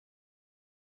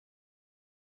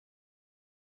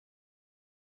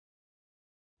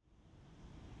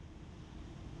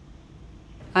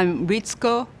I'm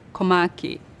Ritsuko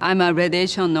Komaki. I'm a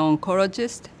radiation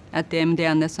oncologist at the MD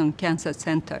Anderson Cancer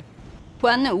Center.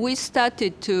 When we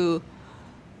started to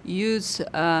use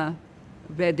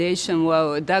radiation,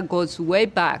 well, that goes way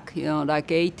back, like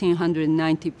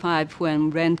 1895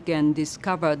 when Röntgen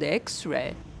discovered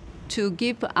X-ray. To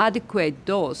give adequate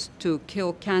dose to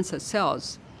kill cancer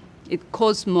cells, it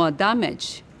caused more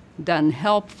damage than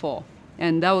helpful.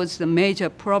 And that was the major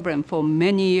problem for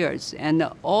many years. And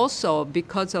also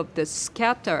because of the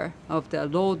scatter of the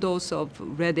low dose of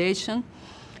radiation,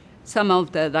 some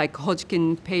of the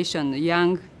Hodgkin patient,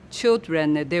 young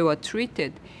children, they were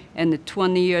treated. And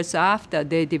 20 years after,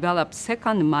 they developed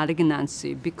second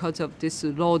malignancy because of this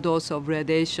low dose of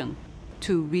radiation.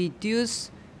 To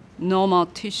reduce normal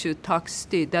tissue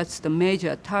toxicity, that's the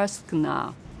major task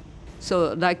now.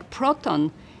 So like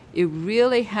proton, it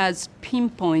really has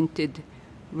pinpointed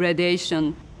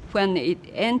radiation. When it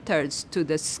enters to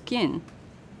the skin,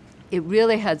 it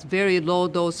really has very low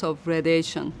dose of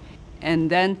radiation. And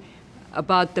then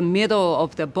about the middle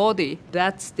of the body,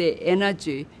 that's the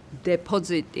energy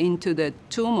deposit into the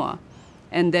tumor.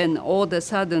 And then all of a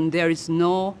sudden, there is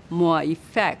no more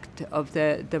effect of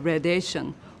the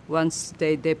radiation once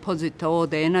they deposit all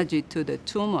the energy to the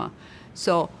tumor.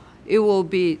 So it will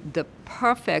be the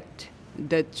perfect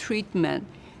treatment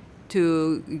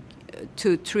to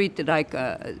treat,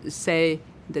 say,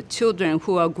 the children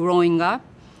who are growing up,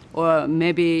 or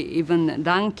maybe even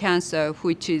lung cancer,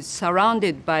 which is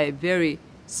surrounded by very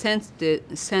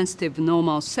sensitive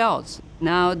normal cells.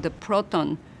 Now the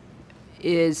proton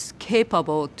is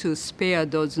capable to spare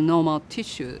those normal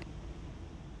tissue.